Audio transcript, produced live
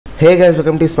Hey guys,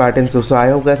 welcome to Spartan. So I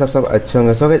hope guys आप सब अच्छे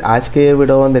होंगे। सो गाइस आज के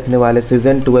वीडियो में देखने वाले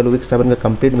सीजन 12 वीक 7 का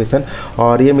कंप्लीट मिशन,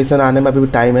 और ये मिशन आने में अभी भी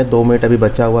टाइम है, 2 मिनट अभी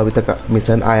बचा हुआ, अभी तक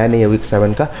मिशन आया नहीं है वीक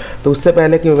 7 का। तो उससे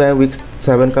पहले कि मैं वीक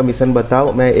 7 का मिशन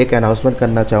बताऊं, मैं एक अनाउंसमेंट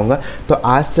करना चाहूँगा। तो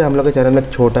आज से हम लोग के चैनल में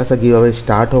एक छोटा सा गिव अवे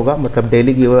स्टार्ट होगा, मतलब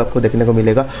डेली गिव अवे आपको देखने को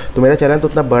मिलेगा। तो मेरा चैनल तो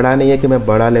उतना बड़ा नहीं है कि मैं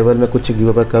बड़ा लेवल में कुछ गिव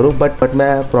अवे करूँ, बट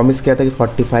मैं प्रॉमिस किया था कि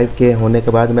 45K होने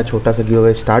के बाद मैं छोटा सा गिव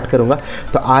अवे स्टार्ट करूँगा।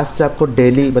 तो आज से आपको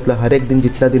डेली, मतलब हर एक दिन,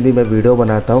 जितना दिन भी मैं वीडियो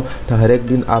बनाता हूँ, तो हर एक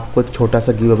दिन आपको एक छोटा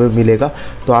सा गिव अवे मिलेगा।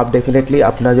 तो आप डेफिनेटली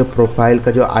अपना जो प्रोफाइल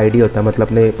का जो आईडी होता है, मतलब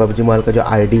अपने पबजी मॉल का जो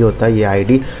आईडी होता है, ये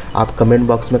आईडी आप कमेंट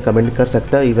बॉक्स में कमेंट कर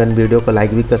सकते हैं, इवन वीडियो को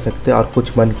लाइक भी कर सकते हैं, और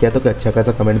कुछ मन किया तो अच्छा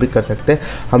खासा कमेंट भी कर सकते हैं।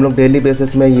 हम लोग डेली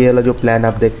बेसिस में ये वाला जो प्लान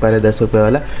आप देख पा रहे हैं 10 रुपये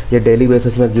वाला, ये डेली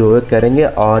बेसिस में गिव अवे करेंगे।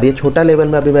 और ये छोटा लेवल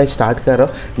में अभी मैं स्टार्ट कर रहा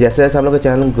हूँ। जैसे जैसे हम लोग का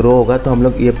चैनल ग्रो होगा तो हम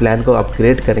लोग ये प्लान को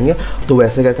अपग्रेड करेंगे, तो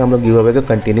वैसे करके हम लोग गिव अवे को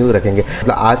कंटिन्यू रखेंगे।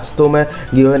 मतलब आज तो मैं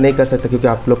गिव अवे नहीं कर सकता क्योंकि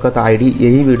आप लोग का तो आईडी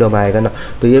यही वीडियो में आएगा ना।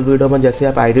 तो ये वीडियो में जैसे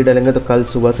आप आईडी डालेंगे तो कल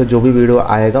सुबह से जो भी वीडियो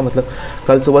आएगा, मतलब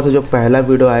कल सुबह से जो पहला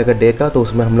वीडियो आएगा डे का, तो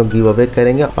उसमें हम लोग गिव अवे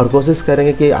करेंगे और कोशिश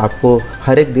करेंगे कि आपको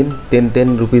हर एक दिन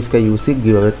 10 रुपीज़ का यूसी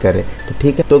गिव अवे करें। तो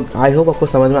ठीक है, तो आई होप आपको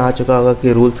समझ में आ चुका होगा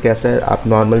कि रूल्स कैसे है। आप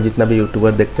नॉर्मल जितना भी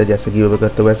यूट्यूबर देखते हैं जैसे गिव अवे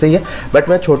करते हो वैसे ही है, बट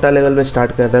मैं छोटा लेवल में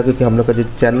स्टार्ट कर रहा हूँ क्योंकि हम लोग का जो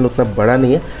चैनल उतना बड़ा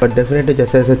नहीं है। बट डेफिनेटली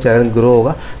जैसे जैसे चैनल ग्रो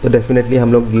होगा तो डेफिनेटली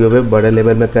हम लोग गिव अवे बड़े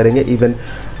लेवल में करेंगे। इवन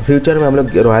फ्यूचर में हम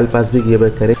लोग रॉयल पास भी गिव अवे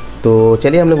करें। तो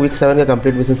चलिए हम लोग वीक 7 का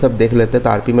कंप्लीट मिशन सब देख लेते हैं। तो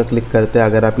आरपी में क्लिक करते हैं।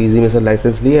 अगर आप इजी मिशन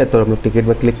लाइसेंस लिए तो हम लोग टिकट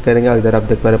में क्लिक करेंगे, और इधर आप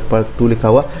देख पा रहे पर्क 2 लिखा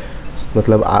हुआ,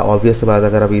 मतलब ऑब्वियस बात,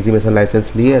 अगर आप इजी मिशन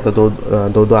लाइसेंस लिए तो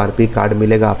दो आरपी कार्ड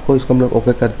मिलेगा आपको। इसको हम लोग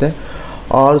ओके करते हैं,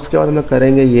 और उसके बाद हम लोग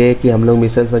करेंगे ये कि हम लोग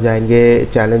मिशन में जाएंगे,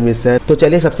 चैलेंज मिशन। तो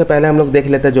चलिए सबसे पहले हम लोग देख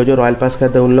लेते हैं जो रॉयल पास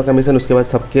करते हैं उन लोग का मिशन। उसके बाद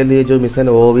सबके लिए जो मिशन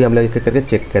है वो भी हम लोग एक करके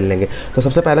चेक कर लेंगे। तो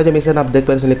सबसे पहला जो मिशन आप देख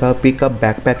पा रहे हैं लिखा हुआ pick up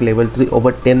backpack level 3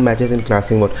 over 10 matches in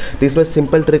classic mode. तो इसमें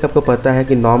सिंपल ट्रिक आपको पता है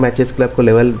कि 9 मैचेस के लिए आपको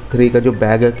लेवल 3 का जो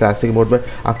बैग है क्लासिक मोड में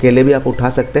अकेले भी आप उठा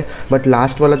सकते हैं। बट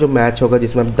लास्ट वाला जो मैच होगा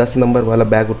जिसमें हम 10 नंबर वाला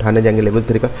बैग उठाने जाएंगे लेवल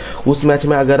 3 का, उस मैच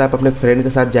में अगर आप अपने फ्रेंड के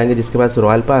साथ जाएंगे जिसके पास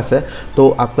रॉयल पास है तो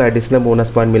आपको एडिशनल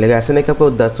बोनस पॉइंट मिलेगा। ऐसे नहीं कि आपको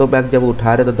 10 बैग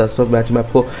उठा रहे तो 10 मैच में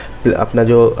आपको अपना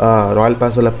जो रॉयल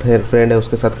पास वाला फ्रेंड है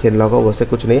उसके साथ खेलना होगा, वैसे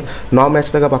कुछ नहीं है। 9 मैच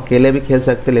तक आप अकेले भी खेल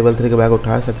सकते हैं, लेवल 3 का बैग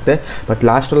उठा सकते हैं। बट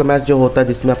लास्ट वाला मैच जो होता है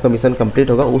जिसमें आपका मिशन कंप्लीट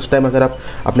होगा, उस टाइम अगर आप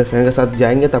अपने फ्रेंड के साथ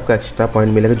जाएंगे तो आपका एक्स्ट्रा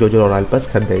पॉइंट मिलेगा जो रॉयल पास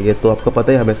खरीदे। ये तो आपको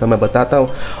पता ही, हमेशा मैं बताता हूँ।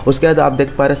 उसके बाद आप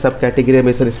देख पा रहे हैं सब कैटेगरी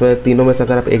मिशन, इसमें तीनों में से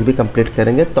अगर आप एक भी कंप्लीट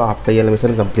करेंगे तो आपका ये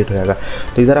मिशन कंप्लीट हो जाएगा।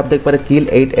 तो इधर आप देख पा रहे किल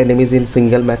 8 enemies in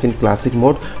single match in classic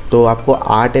mode. तो आपको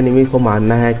 8 एनिमी को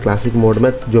मारना है क्लासिक मोड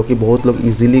में, जो कि बहुत लोग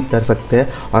इजीली कर सकते हैं।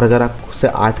 और अगर आपसे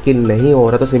 8 किल नहीं हो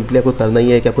रहा तो सिंपली आपको करना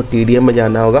ही है कि आपको टीडीएम में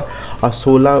जाना होगा और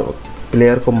 16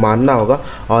 प्लेयर को मारना होगा।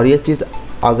 और ये चीज़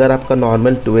अगर आपका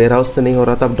नॉर्मल वेयर हाउस से नहीं हो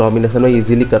रहा तो आप डोमिनेशन में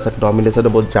इजीली कर सकते। डोमिनेशन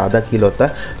में बहुत ज़्यादा किल होता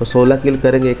है, तो 16 किल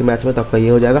करेंगे एक मैच में तो आपका ये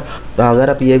हो जाएगा। तो अगर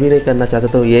आप ये भी नहीं करना चाहते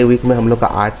तो ये वीक में हम लोग का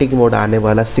आर्टिक मोड आने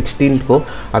वाला 16 को,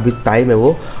 अभी टाइम है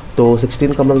वो। तो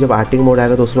 16 को हम लोग जब आर्टिक मोड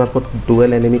आएगा तो उसमें आपको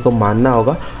 12 एनिमी को मारना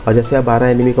होगा, और जैसे आप 12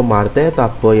 एनिमी को मारते हैं तो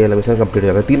आपको ये मिशन कंप्लीट हो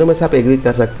जाएगा। तीनों में से आप एक भी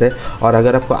कर सकते हैं, और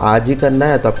अगर आपको आज ही करना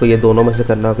है तो आपको ये दोनों में से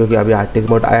करना होगा क्योंकि अभी आर्टिक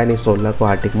मोड आया नहीं, 16 को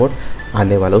आर्टिक मोड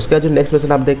आने वाला। उसके बाद जो नेक्स्ट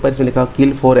मिशन आप देख पा रहे इसमें लिखा हुआ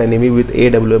किल 4 enemy with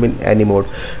AWM in any mode.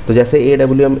 तो जैसे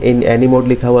AWM इन एनी मोड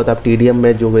लिखा हुआ तो आप TDM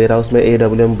में जो वेयर हाउस में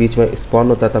AWM बीच में स्पॉन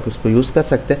होता है तो आप इसको यूज़ कर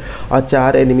सकते हैं, और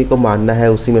 4 एनिमी को मारना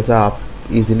है, उसी में से आप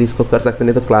इजीली इसको कर सकते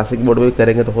हैं। नहीं तो क्लासिक मोड में भी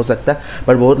करेंगे तो हो सकता है,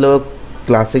 बट बहुत लोग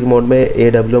क्लासिक मोड में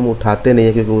AWM उठाते नहीं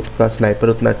है क्योंकि उसका स्नाइपर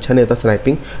उतना अच्छा नहीं होता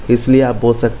स्नाइपिंग, इसलिए आप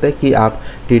बोल सकते हैं कि आप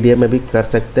TDM में भी कर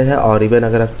सकते हैं, और इवन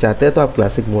अगर आप चाहते हैं तो आप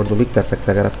क्लासिक मोड में भी कर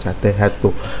सकते हैं अगर आप चाहते हैं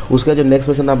तो। उसका जो नेक्स्ट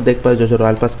मिशन आप देख पाए जो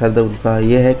रॉयल पास खरीदे उनका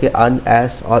ये है कि अर्न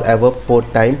एस और ever 4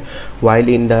 time while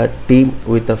in the team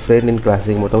with a friend in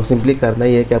classic mode. तो सिंपली करना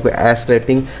ही है कि आपको एस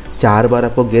रेटिंग 4 बार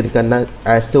आपको गेन करना।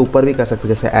 एस से ऊपर भी कर सकते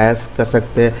हैं, जैसे एस कर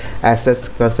सकते हैं, SS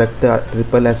कर सकते हैं, और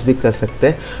SSS भी कर सकते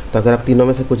हैं। तो अगर आप तीनों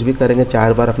में से कुछ भी करेंगे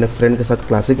 4 बार अपने फ्रेंड के साथ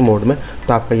क्लासिक मोड में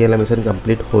तो आपका ये मिशन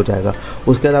कंप्लीट हो जाएगा।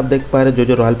 उसके बाद आप देख पा रहे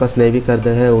जो रॉयल पास नहीं भी कर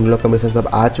रहे हैं उन लोग का मिशन सब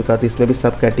आ चुका, तो इसमें भी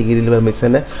सब कैटेगरी में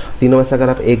मिशन है। तीनों में से अगर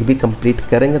आप एक भी कंप्लीट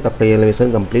करेंगे तो आपका ये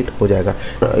मिशन कंप्लीट हो जाएगा।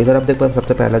 इधर आप देख पा रहे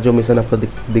सबसे पहला जो मिशन आपको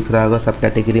दिख रहा होगा सब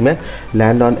कैटेगरी में,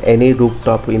 land on any roof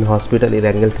top in hospital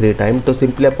Erangel 3 time. तो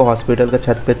सिंपली आपको हॉस्पिटल का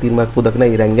छत पे 3 बार कूदना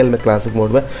इरेंगल में क्लासिक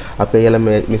मोड में, आपका ये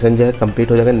मिशन जो है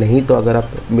कंप्लीट हो जाएगा। नहीं तो अगर आप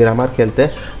मिरामार खेलते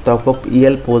हैं तो आपको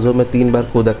EL पोजो में 3 बार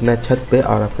कूदना है छत पे,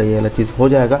 और आपका ये वाला चीज़ हो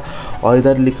जाएगा। और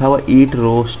इधर लिखा हुआ ईट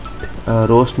roast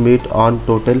roast meet on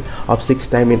total of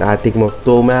 6 time in Arctic mode.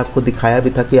 तो मैं आपको दिखाया भी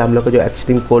था कि हम लोग का जो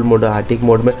एक्सट्रीम कोल्ड मोड है आर्टिक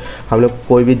मोड में हम लोग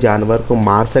कोई भी जानवर को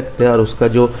मार सकते हैं और उसका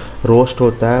जो रोस्ट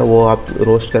होता है वो आप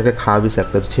रोस्ट करके खा भी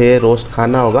सकते हैं। तो 6 रोस्ट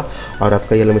खाना होगा और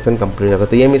आपका ये मिशन कंप्लीट होगा।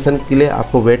 तो ये मिशन के लिए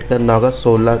आपको वेट करना होगा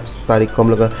 16 तारीख को हम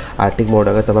लोग का आर्टिक मोड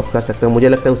होगा, तब आप कर सकते हैं। मुझे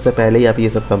लगता है उससे पहले ही आप ये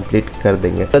सब कंप्लीट कर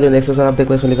देंगे। तो जो नेक्स्ट मिशन आप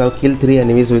देखो इसमें लिखा होगा किल 3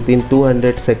 enemies with in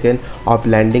 200 second of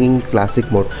landing in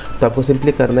classic mode. तो आपको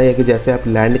सिंपली करना है कि जैसे आप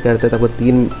लैंड करते हैं तो आपको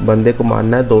 3 बंदे को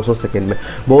मारना है 200 सेकेंड में।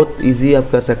 बहुत ईजी आप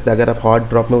कर सकते हैं। अगर आप हॉट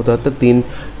ड्रॉप में उतरते तो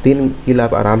 3 किल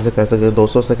आप आराम से कर सकते हैं।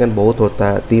 200 सेकेंड बहुत होता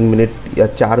है, 3 मिनट या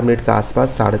 4 मिनट का आसपास,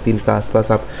 3.5 का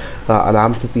आसपास आप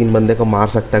आराम से 3 बंदे को मार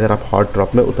सकते हैं अगर आप हॉट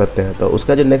ड्रॉप में उतरते हैं। तो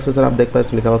उसका जो नेक्स्ट मिशन आप देख पाए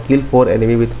लिखा हुआ किल 4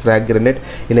 enemy with frag grenade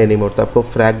in any mode. तो आपको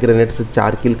फ्रैग ग्रेनेड से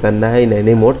 4 किल करना है इन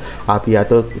एनी मोड। आप या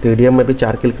तो टेडियम में भी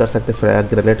 4 किल कर सकते हैं फ्रैग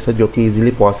ग्रेनेड से, जो कि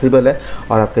इजीली पॉसिबल है,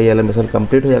 और आपका ये वाला मिशन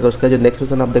कंप्लीट हो जाएगा। उसका जो नेक्स्ट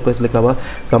मिशन आप देखो इस लिखा हुआ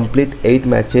complete 8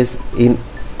 matches in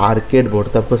arcade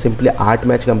mode. तो आपको सिंपली 8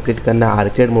 मैच कंप्लीट करना है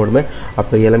आर्केड मोड में,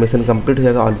 आपका ये वाला मिशन कंप्लीट हो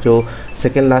जाएगा। और जो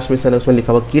सेकंड लास्ट मिशन है उसमें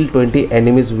लिखा हुआ किल 20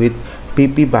 एनिमीज विद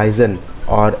पीपी बाइजन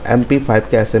और MP5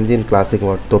 के SMG इन क्लासिक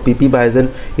मोड। तो पीपी बाइजन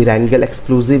इरेंगल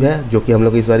एक्सक्लूसिव है, जो कि हम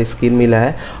लोग इस बार स्किन मिला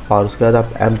है। और उसके बाद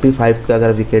आप MP5 का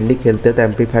अगर वीकेंडी खेलते हैं तो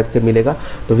MP5 के मिलेगा।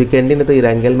 तो वीकेंडी ने तो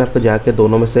इरेंगल में आपको जाके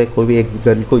दोनों में से कोई भी एक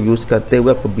गन को यूज़ करते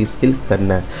हुए आपको 20 किल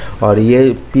करना है। और ये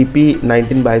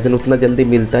PP19 बाइजन उतना जल्दी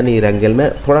मिलता नहीं इरेंगल में,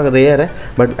 थोड़ा रेयर है,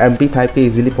 बट MP5 के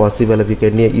ईजिली पॉसिबल है।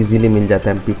 वीकेंडी ईजिली मिल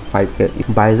जाता है MP5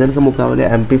 के बाइजन के मुकाबले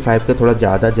MP5 के थोड़ा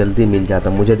ज़्यादा जल्दी मिल जाता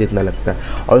है, मुझे जितना लगता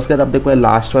है। और उसके बाद आप देखो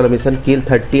लास्ट वाला mission kill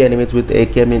 30 enemies with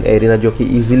AKM in arena, जो कि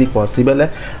इजीली पॉसिबल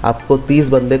है। आपको 30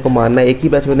 बंदे को मारना है, एक ही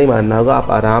बैच में नहीं मारना होगा, आप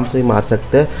आराम से भी मार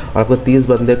सकते हैं। और आपको 30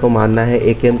 बंदे को मारना है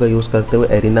AKM का यूज़ करते हुए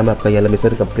एरिना में, आपका ये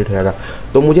मिशन कंप्लीट हो जाएगा।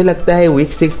 तो मुझे लगता है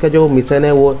वीक 6 का जो मिशन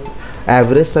है वो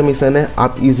एवरेज सा मिशन है,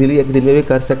 आप इजीली एक दिन में भी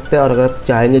कर सकते हैं। और अगर आप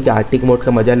चाहेंगे कि आर्टिक मोड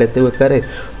का मज़ा लेते हुए करें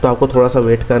तो आपको थोड़ा सा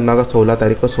वेट करना होगा। 16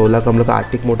 तारीख को 16 को हम लोग का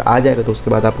आर्टिक मोड आ जाएगा, तो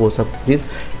उसके बाद आप वो सब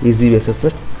चीज़ ईजी बेसिस पे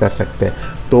कर सकते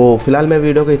हैं। तो फिलहाल मैं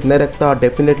वीडियो को इतना रखता हूँ, और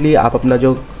डेफिनेटली आप अपना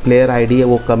जो प्लेयर आईडी है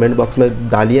वो कमेंट बॉक्स में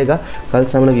डालिएगा। कल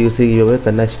से हम लोग यूसी गिव अवे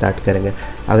करना स्टार्ट करेंगे।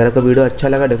 अगर आपको वीडियो अच्छा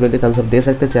लगा डेफिनेटली थम्स अप दे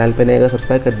सकते हैं। चैनल पे नहीं आएगा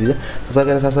सब्सक्राइब कर दीजिए। सब्सक्राइब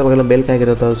करने साथ साथ अगर बेल का आइकन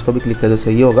होता है उसको भी क्लिक कर दो,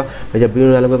 सही होगा। मैं जब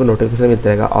वीडियो डालूंगा आपको नोटिफिकेशन मिलता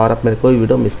रहेगा और आप मेरे कोई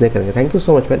वीडियो मिस नहीं करेंगे। Thank you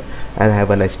so much man and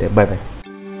have a nice day. Bye bye.